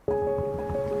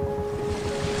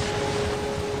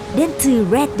Dentsu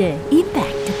Red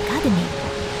Impact Academy.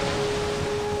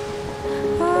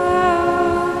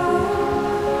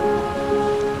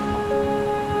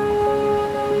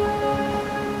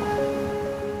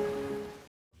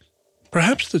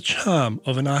 Perhaps the charm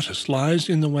of an artist lies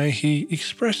in the way he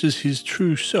expresses his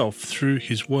true self through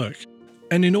his work.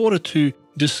 And in order to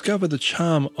discover the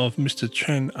charm of Mr.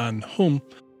 Tran Anh Hum,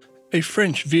 a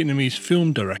French-Vietnamese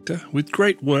film director with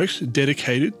great works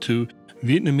dedicated to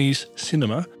Vietnamese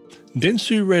cinema,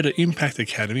 Dentsu Red Impact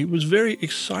Academy was very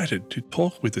excited to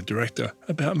talk with the director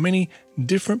about many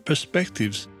different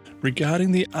perspectives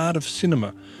regarding the art of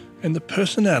cinema and the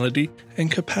personality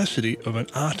and capacity of an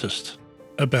artist,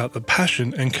 about the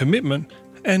passion and commitment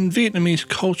and Vietnamese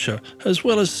culture, as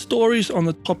well as stories on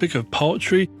the topic of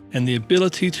poetry and the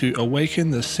ability to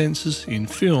awaken the senses in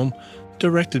film,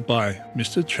 directed by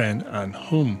Mr. Tran Anh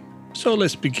Hum. So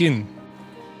let's begin.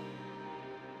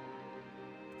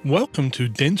 Welcome to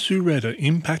Dentsu Red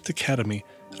Impact Academy,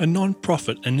 a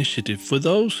non-profit initiative for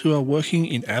those who are working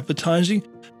in advertising,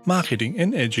 marketing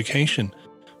and education,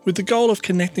 with the goal of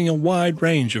connecting a wide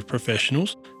range of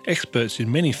professionals, experts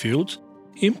in many fields.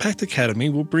 Impact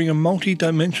Academy will bring a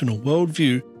multi-dimensional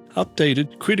worldview,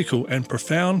 updated, critical and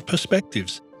profound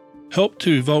perspectives, help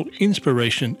to evoke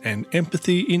inspiration and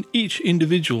empathy in each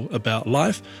individual about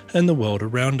life and the world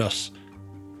around us.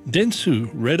 Dentsu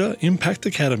Red Impact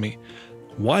Academy,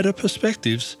 wider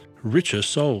perspectives, richer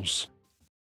souls.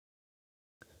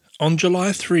 On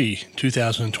July 3,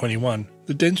 2021,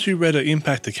 the Dentsu Red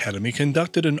Impact Academy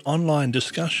conducted an online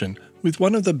discussion with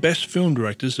one of the best film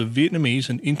directors of Vietnamese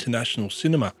and international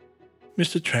cinema,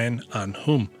 Mr. Tran Anh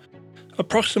Hum.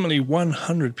 Approximately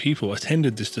 100 people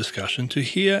attended this discussion to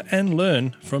hear and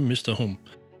learn from Mr. Hum.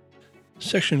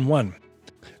 Section 1.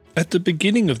 At the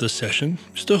beginning of the session,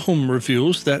 Mr. Hum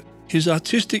reveals that his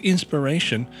artistic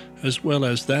inspiration, as well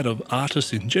as that of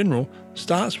artists in general,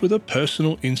 starts with a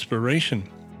personal inspiration.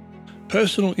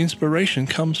 Personal inspiration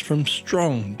comes from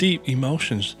strong, deep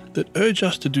emotions that urge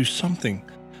us to do something,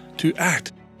 to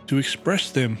act, to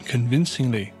express them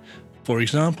convincingly. For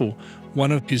example,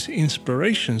 one of his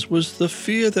inspirations was the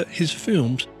fear that his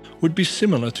films would be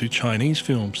similar to Chinese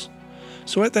films.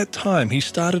 So at that time he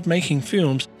started making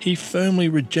films, he firmly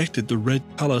rejected the red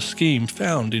color scheme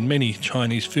found in many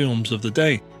Chinese films of the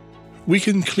day. We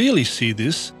can clearly see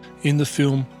this in the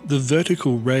film The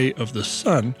Vertical Ray of the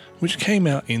Sun, which came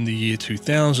out in the year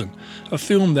 2000, a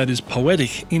film that is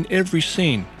poetic in every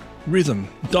scene, rhythm,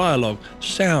 dialogue,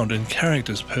 sound and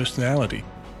character's personality.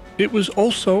 It was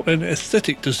also an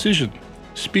aesthetic decision.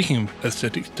 Speaking of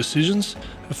aesthetic decisions,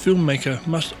 a filmmaker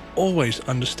must always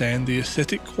understand the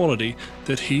aesthetic quality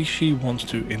that she wants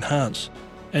to enhance,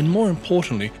 and more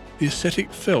importantly, the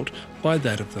aesthetic felt by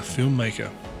that of the filmmaker.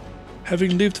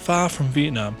 Having lived far from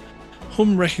Vietnam,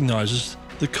 Hum recognizes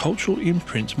the cultural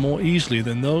imprints more easily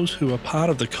than those who are part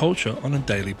of the culture on a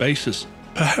daily basis.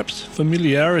 Perhaps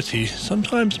familiarity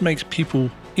sometimes makes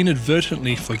people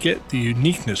inadvertently forget the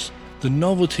uniqueness, the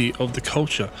novelty of the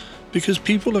culture, because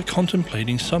people are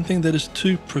contemplating something that is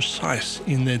too precise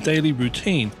in their daily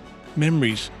routine,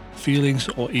 memories, feelings,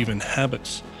 or even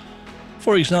habits.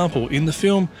 For example, in the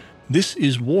film This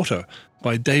Is Water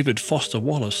by David Foster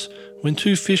Wallace, when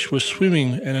two fish were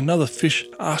swimming and another fish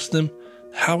asked them,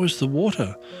 "How is the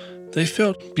water?" they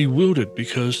felt bewildered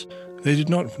because they did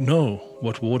not know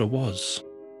what water was.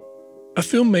 A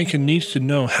filmmaker needs to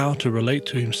know how to relate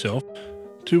to himself,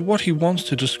 to what he wants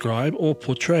to describe or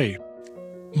portray.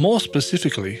 More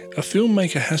specifically, a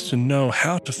filmmaker has to know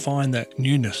how to find that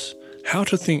newness, how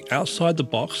to think outside the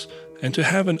box, and to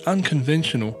have an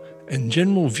unconventional and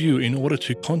general view in order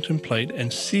to contemplate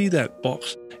and see that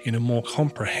box in a more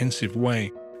comprehensive way.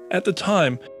 At the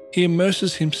time, he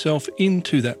immerses himself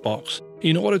into that box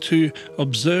in order to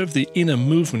observe the inner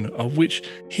movement of which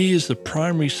he is the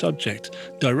primary subject,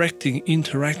 directing,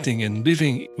 interacting and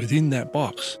living within that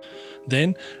box,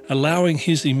 then allowing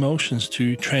his emotions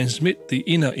to transmit the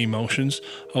inner emotions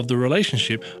of the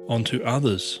relationship onto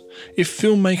others. If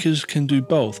filmmakers can do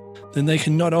both, then they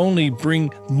can not only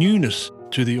bring newness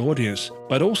to the audience,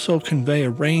 but also convey a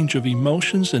range of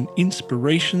emotions and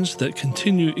inspirations that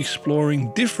continue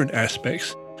exploring different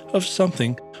aspects of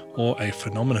something or a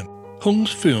phenomenon.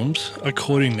 Hum's films,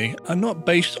 accordingly, are not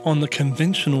based on the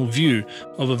conventional view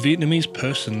of a Vietnamese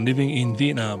person living in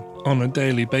Vietnam on a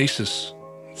daily basis.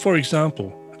 For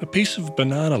example, a piece of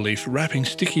banana leaf wrapping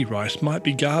sticky rice might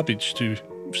be garbage to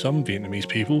some Vietnamese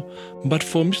people, but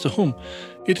for Mr. Hum,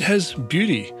 it has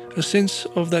beauty, a sense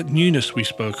of that newness we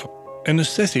spoke of, an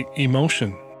aesthetic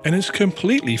emotion, and is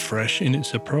completely fresh in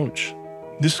its approach.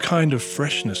 This kind of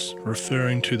freshness,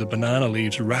 referring to the banana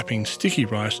leaves wrapping sticky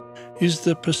rice, is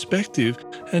the perspective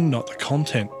and not the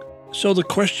content. So the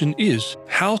question is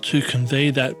how to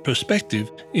convey that perspective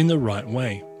in the right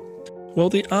way. Well,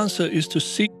 the answer is to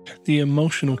seek the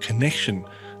emotional connection,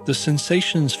 the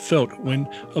sensations felt when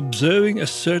observing a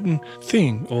certain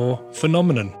thing or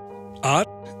phenomenon. Art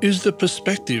is the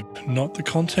perspective, not the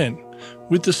content.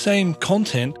 With the same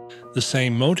content, the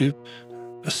same motive,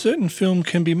 a certain film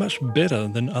can be much better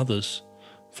than others.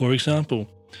 For example,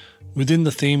 within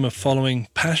the theme of following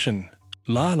passion,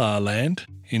 La La Land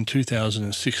in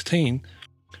 2016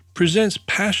 presents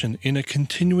passion in a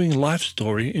continuing life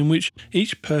story in which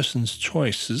each person's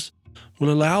choices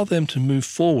will allow them to move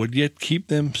forward yet keep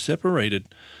them separated,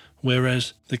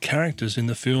 whereas the characters in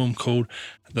the film called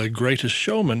The Greatest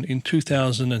Showman in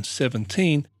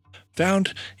 2017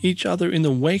 found each other in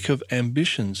the wake of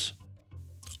ambitions.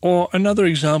 Or another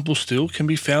example still can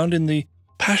be found in the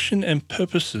passion and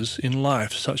purposes in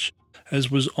life, such as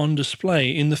was on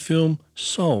display in the film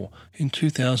Soul in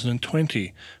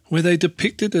 2020, where they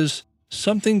depicted as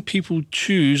something people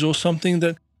choose or something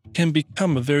that can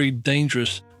become a very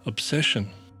dangerous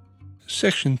obsession.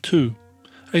 Section 2.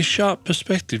 A sharp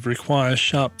perspective requires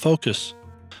sharp focus.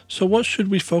 So what should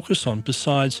we focus on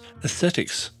besides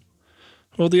aesthetics?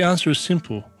 Well, the answer is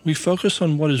simple. We focus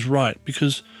on what is right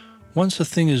because once a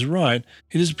thing is right,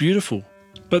 it is beautiful.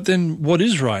 But then what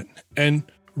is right? And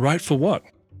right for what?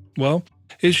 Well,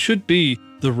 it should be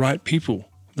the right people,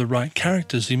 the right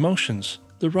characters' emotions,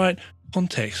 the right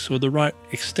context or the right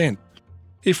extent.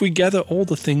 If we gather all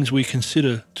the things we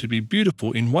consider to be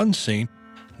beautiful in one scene,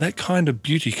 that kind of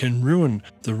beauty can ruin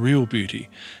the real beauty.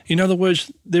 In other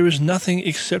words, there is nothing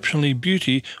exceptionally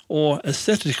beauty or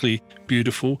aesthetically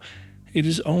beautiful. It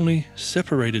is only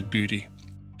separated beauty.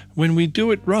 When we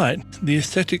do it right, the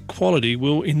aesthetic quality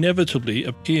will inevitably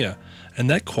appear, and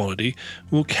that quality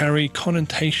will carry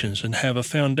connotations and have a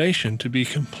foundation to be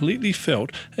completely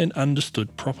felt and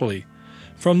understood properly.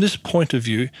 From this point of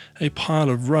view, a pile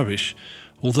of rubbish,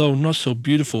 although not so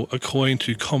beautiful according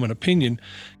to common opinion,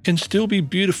 can still be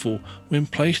beautiful when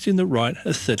placed in the right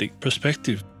aesthetic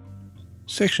perspective.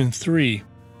 Section 3.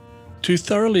 To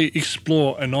thoroughly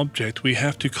explore an object, we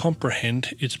have to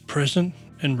comprehend its present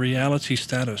and reality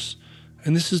status,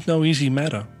 and this is no easy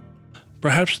matter.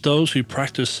 Perhaps those who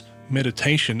practice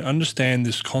meditation understand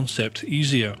this concept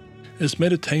easier, as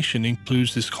meditation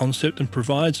includes this concept and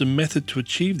provides a method to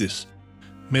achieve this.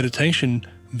 Meditation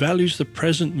values the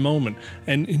present moment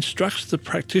and instructs the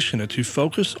practitioner to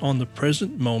focus on the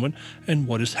present moment and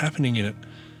what is happening in it.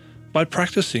 By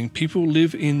practicing, people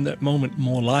live in that moment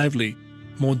more lively,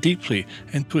 more deeply,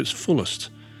 and to its fullest.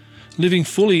 Living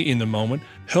fully in the moment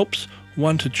helps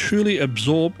one to truly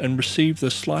absorb and receive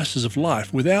the slices of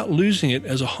life without losing it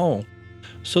as a whole,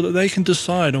 so that they can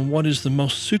decide on what is the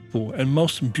most suitable and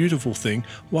most beautiful thing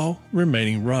while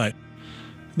remaining right.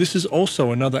 This is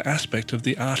also another aspect of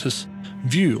the artist's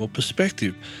view or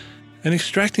perspective, and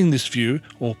extracting this view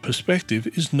or perspective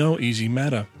is no easy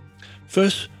matter.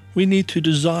 First, we need to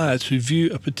desire to view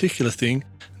a particular thing,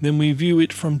 then we view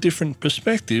it from different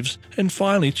perspectives, and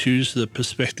finally choose the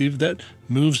perspective that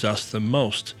moves us the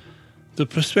most. The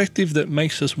perspective that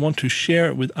makes us want to share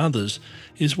it with others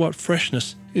is what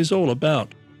freshness is all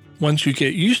about. Once you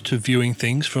get used to viewing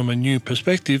things from a new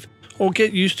perspective, or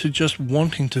get used to just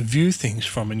wanting to view things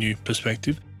from a new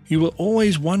perspective, you will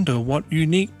always wonder what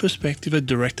unique perspective a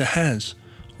director has,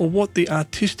 or what the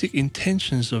artistic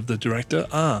intentions of the director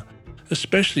are,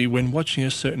 especially when watching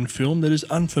a certain film that is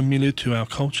unfamiliar to our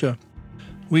culture.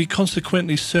 We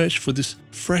consequently search for this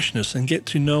freshness and get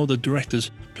to know the director's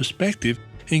perspective,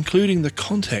 including the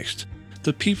context,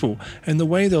 the people, and the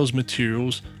way those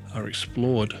materials are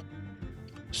explored.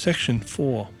 Section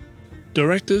 4.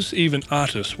 Directors, even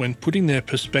artists, when putting their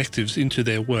perspectives into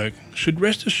their work, should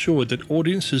rest assured that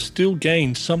audiences still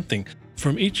gain something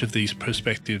from each of these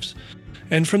perspectives,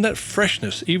 and from that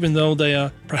freshness, even though they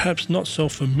are perhaps not so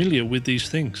familiar with these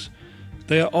things.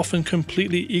 They are often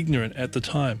completely ignorant at the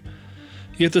time.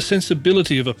 Yet the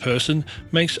sensibility of a person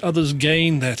makes others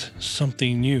gain that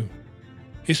something new.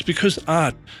 It's because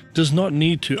art does not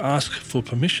need to ask for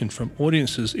permission from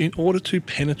audiences in order to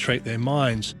penetrate their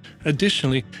minds.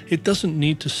 Additionally, it doesn't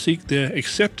need to seek their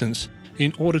acceptance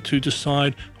in order to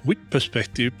decide which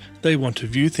perspective they want to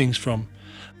view things from.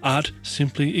 Art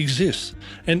simply exists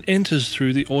and enters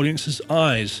through the audience's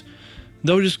eyes.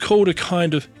 Though it is called a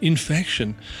kind of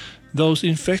infection, those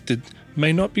infected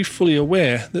may not be fully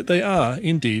aware that they are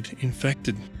indeed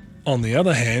infected. On the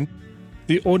other hand,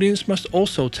 the audience must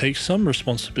also take some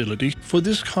responsibility for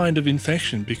this kind of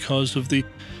infection because of the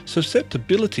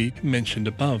susceptibility mentioned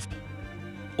above.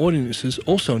 Audiences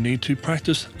also need to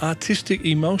practice artistic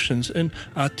emotions and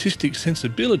artistic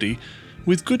sensibility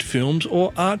with good films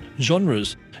or art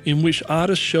genres in which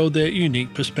artists show their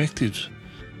unique perspectives.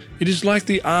 It is like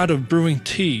the art of brewing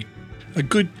tea. A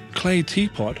good clay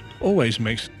teapot always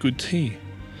makes good tea.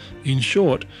 In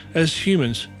short, as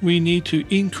humans, we need to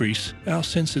increase our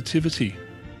sensitivity.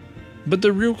 But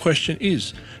the real question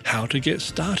is how to get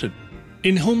started.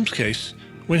 In Hum's case,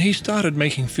 when he started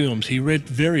making films, he read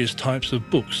various types of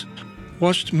books,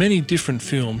 watched many different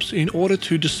films in order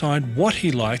to decide what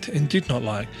he liked and did not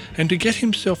like, and to get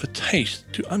himself a taste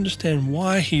to understand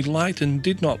why he liked and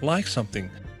did not like something.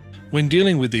 When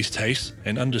dealing with these tastes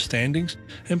and understandings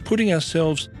and putting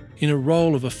ourselves in a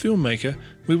role of a filmmaker,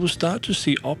 we will start to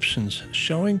see options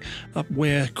showing up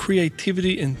where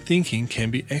creativity and thinking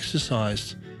can be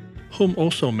exercised. Hum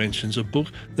also mentions a book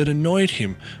that annoyed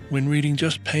him when reading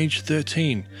just page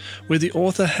 13, where the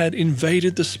author had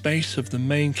invaded the space of the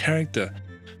main character,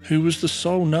 who was the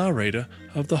sole narrator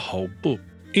of the whole book.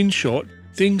 In short,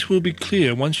 things will be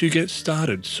clear once you get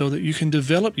started so that you can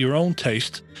develop your own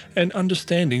tastes and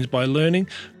understandings by learning,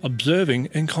 observing,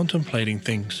 and contemplating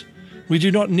things. We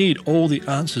do not need all the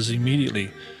answers immediately,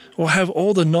 or have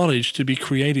all the knowledge to be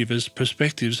creative, as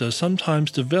perspectives are sometimes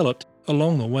developed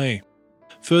along the way.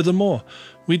 Furthermore,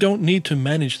 we don't need to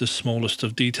manage the smallest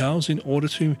of details in order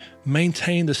to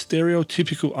maintain the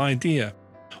stereotypical idea,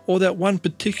 or that one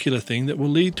particular thing that will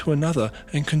lead to another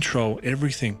and control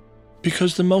everything.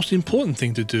 Because the most important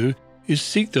thing to do is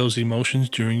seek those emotions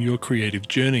during your creative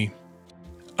journey.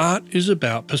 Art is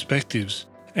about perspectives,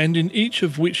 and in each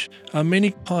of which are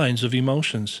many kinds of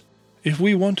emotions. If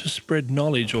we want to spread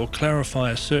knowledge or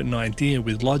clarify a certain idea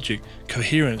with logic,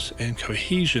 coherence, and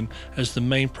cohesion as the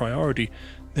main priority,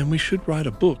 then we should write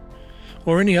a book,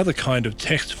 or any other kind of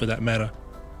text for that matter.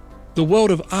 The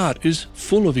world of art is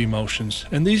full of emotions,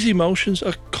 and these emotions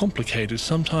are complicated,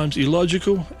 sometimes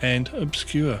illogical and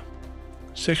obscure.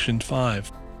 Section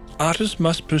 5. Artists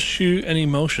must pursue an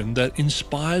emotion that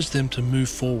inspires them to move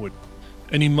forward,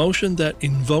 an emotion that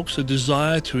invokes a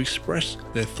desire to express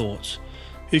their thoughts.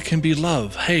 It can be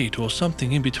love, hate, or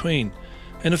something in between,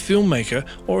 and a filmmaker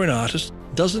or an artist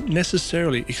doesn't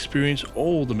necessarily experience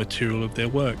all the material of their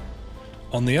work.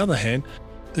 On the other hand,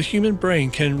 the human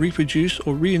brain can reproduce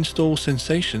or reinstall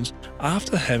sensations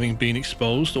after having been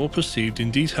exposed or perceived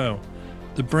in detail.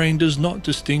 The brain does not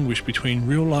distinguish between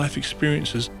real-life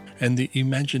experiences and the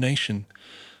imagination.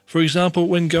 For example,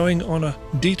 when going on a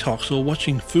detox or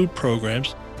watching food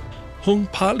programs, Hung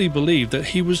partly believed that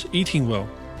he was eating well.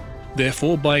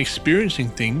 Therefore, by experiencing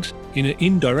things in an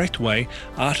indirect way,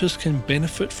 artists can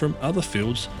benefit from other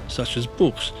fields such as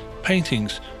books,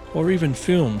 paintings, or even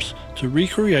films to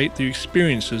recreate the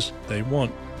experiences they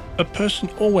want. A person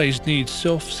always needs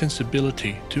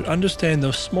self-sensibility to understand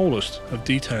the smallest of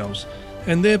details,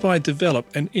 and thereby develop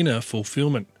an inner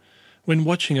fulfillment. When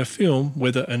watching a film,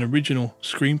 whether an original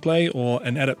screenplay or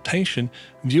an adaptation,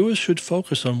 viewers should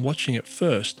focus on watching it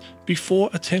first before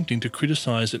attempting to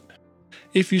criticize it.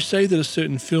 If you say that a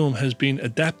certain film has been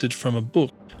adapted from a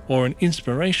book or an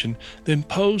inspiration, then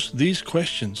pose these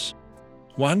questions.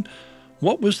 1.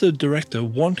 What was the director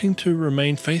wanting to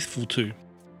remain faithful to?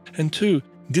 And 2.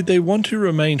 Did they want to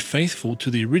remain faithful to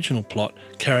the original plot,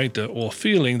 character, or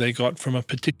feeling they got from a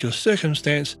particular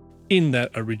circumstance in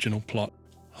that original plot?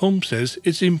 Hum says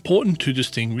it's important to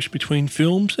distinguish between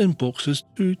films and books as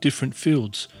two different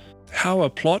fields. How a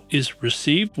plot is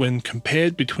received when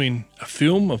compared between a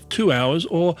film of 2 hours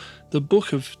or the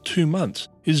book of 2 months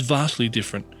is vastly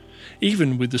different,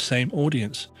 even with the same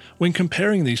audience. When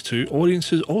comparing these two,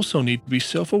 audiences also need to be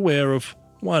self-aware of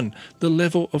 1. The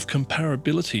level of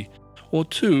comparability, or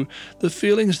 2. The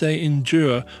feelings they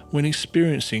endure when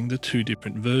experiencing the two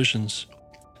different versions.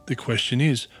 The question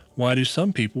is, why do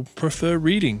some people prefer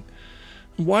reading?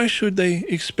 Why should they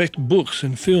expect books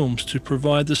and films to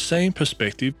provide the same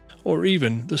perspective or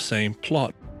even the same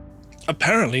plot?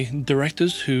 Apparently,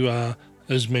 directors who are,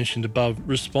 as mentioned above,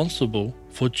 responsible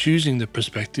for choosing the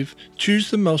perspective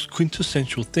choose the most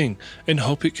quintessential thing and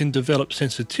hope it can develop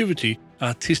sensitivity,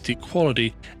 artistic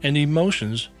quality, and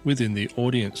emotions within the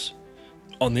audience.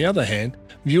 On the other hand,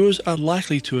 viewers are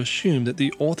likely to assume that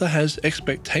the author has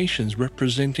expectations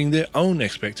representing their own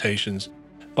expectations.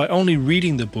 By only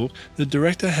reading the book, the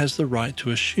director has the right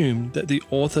to assume that the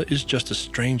author is just a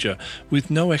stranger with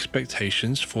no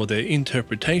expectations for their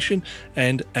interpretation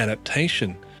and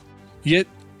adaptation. Yet,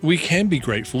 we can be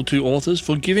grateful to authors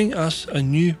for giving us a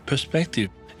new perspective,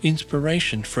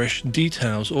 inspiration, fresh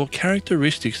details, or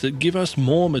characteristics that give us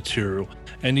more material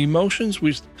and emotions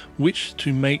with which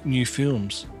to make new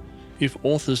films. If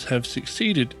authors have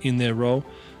succeeded in their role,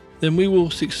 then we will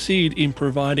succeed in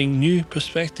providing new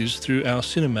perspectives through our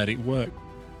cinematic work.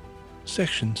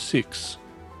 Section 6.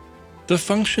 The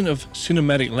function of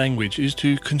cinematic language is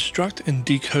to construct and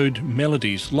decode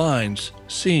melodies, lines,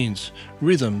 scenes,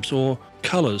 rhythms, or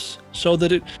colours so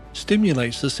that it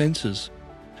stimulates the senses.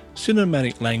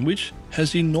 Cinematic language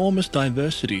has enormous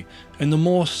diversity, and the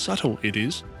more subtle it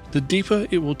is, the deeper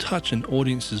it will touch an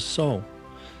audience's soul.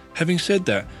 Having said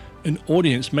that, an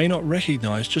audience may not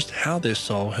recognise just how their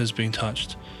soul has been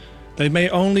touched. They may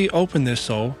only open their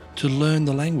soul to learn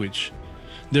the language.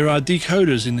 There are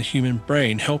decoders in the human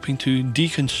brain helping to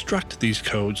deconstruct these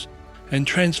codes and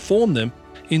transform them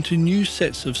into new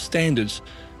sets of standards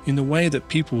in the way that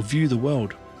people view the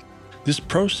world. This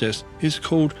process is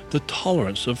called the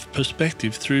tolerance of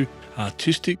perspective through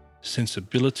artistic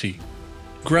sensibility.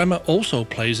 Grammar also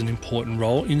plays an important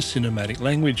role in cinematic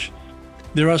language.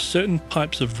 There are certain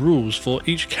types of rules for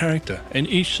each character and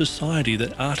each society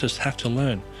that artists have to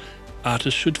learn.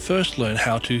 Artists should first learn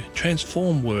how to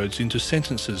transform words into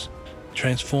sentences,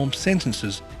 transform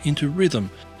sentences into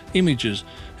rhythm, images,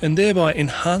 and thereby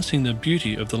enhancing the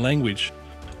beauty of the language.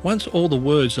 Once all the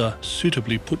words are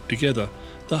suitably put together,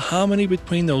 the harmony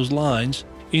between those lines,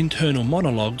 internal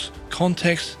monologues,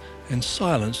 context, and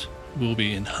silence will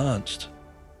be enhanced.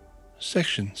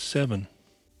 Section 7.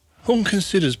 Hum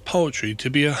considers poetry to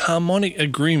be a harmonic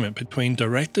agreement between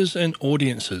directors and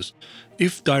audiences.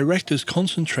 If directors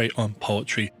concentrate on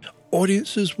poetry,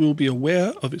 audiences will be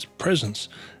aware of its presence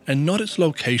and not its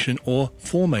location or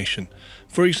formation.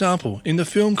 For example, in the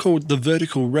film called The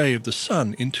Vertical Ray of the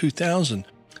Sun in 2000,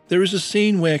 there is a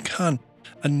scene where Khan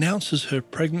announces her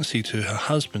pregnancy to her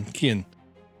husband Gin.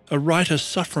 A writer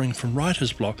suffering from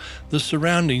writer's block, the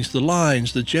surroundings, the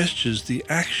lines, the gestures, the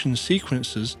action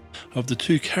sequences of the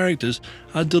two characters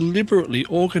are deliberately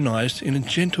organised in a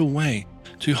gentle way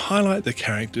to highlight the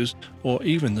characters or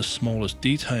even the smallest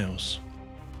details.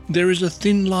 There is a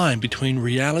thin line between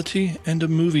reality and a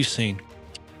movie scene.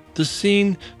 The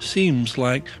scene seems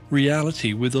like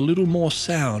reality with a little more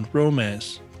sound,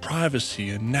 romance,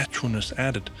 privacy and naturalness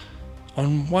added.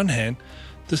 On one hand,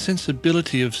 the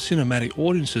sensibility of cinematic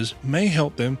audiences may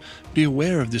help them be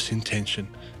aware of this intention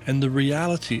and the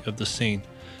reality of the scene.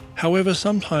 However,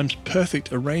 sometimes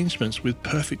perfect arrangements with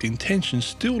perfect intentions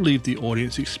still leave the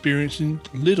audience experiencing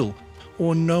little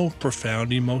or no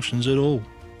profound emotions at all.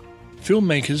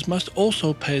 Filmmakers must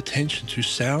also pay attention to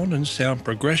sound and sound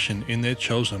progression in their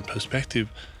chosen perspective.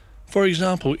 For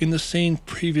example, in the scene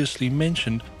previously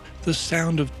mentioned, the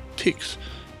sound of ticks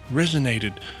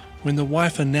resonated when the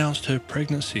wife announced her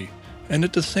pregnancy, and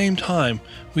at the same time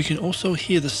we can also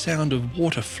hear the sound of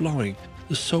water flowing,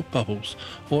 the soap bubbles,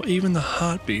 or even the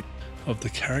heartbeat of the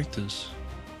characters.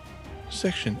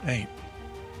 Section 8.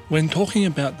 When talking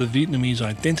about the Vietnamese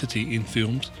identity in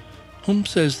films, Hum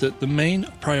says that the main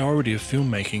priority of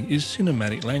filmmaking is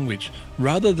cinematic language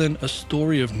rather than a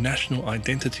story of national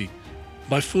identity.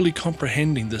 By fully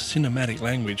comprehending the cinematic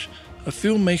language, a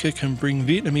filmmaker can bring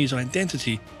Vietnamese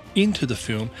identity into the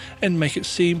film and make it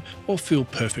seem or feel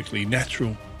perfectly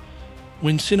natural.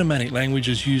 When cinematic language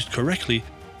is used correctly,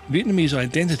 Vietnamese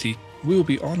identity will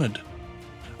be honoured.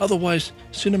 Otherwise,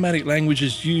 cinematic language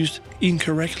is used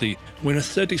incorrectly when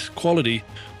aesthetics quality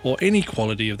or any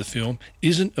quality of the film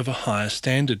isn't of a higher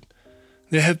standard.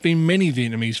 There have been many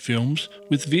Vietnamese films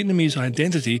with Vietnamese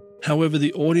identity, however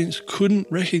the audience couldn't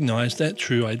recognise that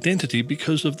true identity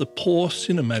because of the poor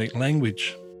cinematic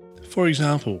language. For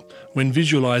example, when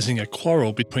visualizing a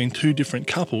quarrel between two different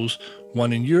couples,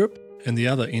 one in Europe and the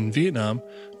other in Vietnam,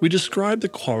 we describe the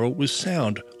quarrel with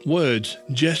sound, words,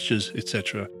 gestures,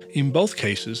 etc. In both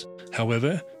cases,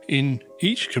 however, in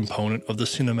each component of the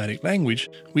cinematic language,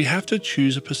 we have to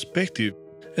choose a perspective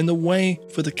and the way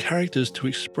for the characters to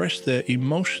express their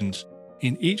emotions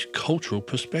in each cultural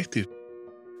perspective.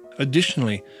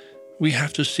 Additionally, we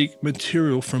have to seek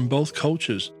material from both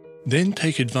cultures, then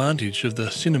take advantage of the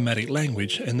cinematic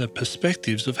language and the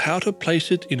perspectives of how to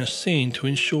place it in a scene to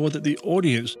ensure that the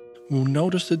audience will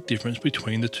notice the difference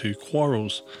between the two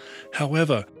quarrels.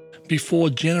 However, before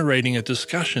generating a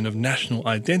discussion of national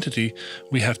identity,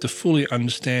 we have to fully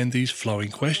understand these flowing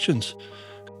questions.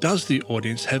 Does the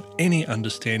audience have any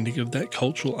understanding of that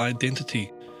cultural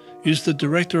identity? Is the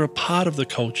director a part of the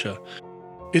culture?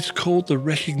 It's called the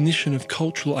recognition of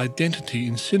cultural identity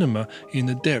in cinema in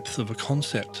the depth of a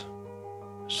concept.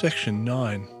 Section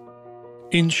 9.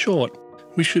 In short,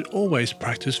 we should always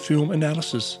practice film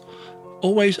analysis.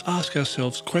 Always ask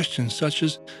ourselves questions such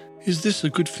as, is this a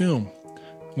good film?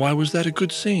 Why was that a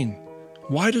good scene?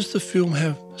 Why does the film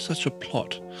have such a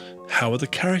plot? How are the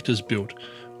characters built?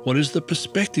 What is the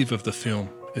perspective of the film?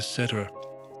 Etc.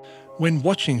 When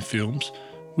watching films,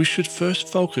 we should first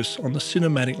focus on the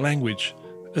cinematic language,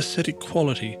 aesthetic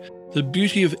quality, the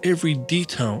beauty of every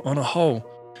detail on a whole,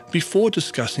 before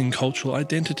discussing cultural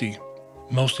identity.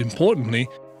 Most importantly,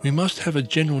 we must have a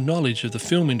general knowledge of the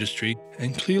film industry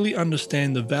and clearly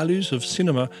understand the values of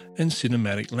cinema and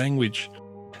cinematic language.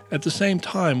 At the same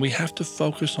time, we have to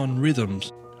focus on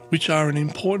rhythms, which are an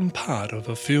important part of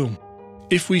a film.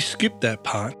 If we skip that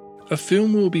part, a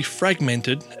film will be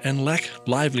fragmented and lack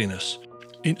liveliness.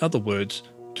 In other words,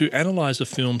 to analyze a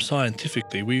film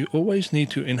scientifically, we always need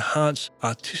to enhance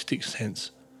artistic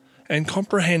sense and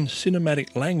comprehend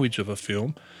cinematic language of a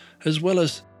film, as well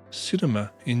as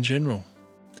cinema in general.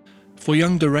 For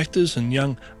young directors and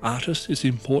young artists, it's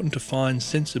important to find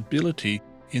sensibility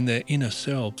in their inner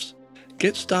selves.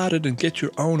 Get started and get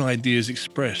your own ideas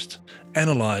expressed,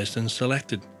 analysed and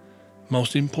selected.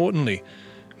 Most importantly,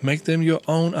 make them your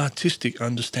own artistic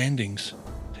understandings.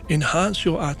 Enhance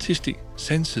your artistic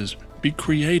senses, be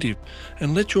creative,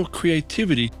 and let your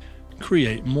creativity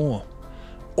create more.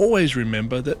 Always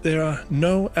remember that there are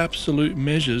no absolute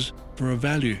measures for a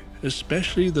value,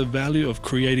 especially the value of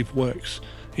creative works,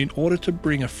 in order to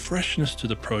bring a freshness to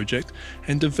the project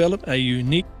and develop a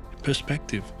unique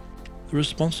perspective. The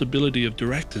responsibility of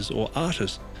directors or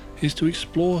artists is to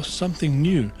explore something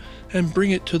new and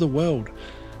bring it to the world.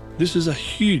 This is a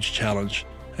huge challenge,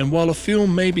 and while a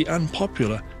film may be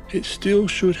unpopular, it still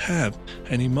should have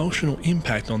an emotional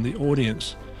impact on the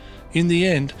audience. In the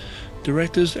end,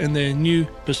 directors and their new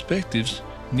perspectives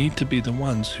need to be the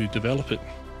ones who develop it.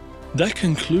 That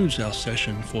concludes our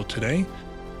session for today.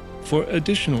 For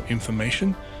additional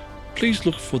information, please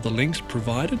look for the links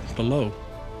provided below.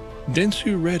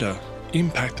 Dentsu Reda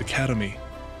Impact Academy.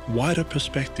 Wider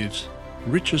perspectives,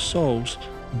 richer souls,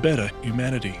 better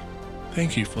humanity.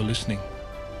 Thank you for listening.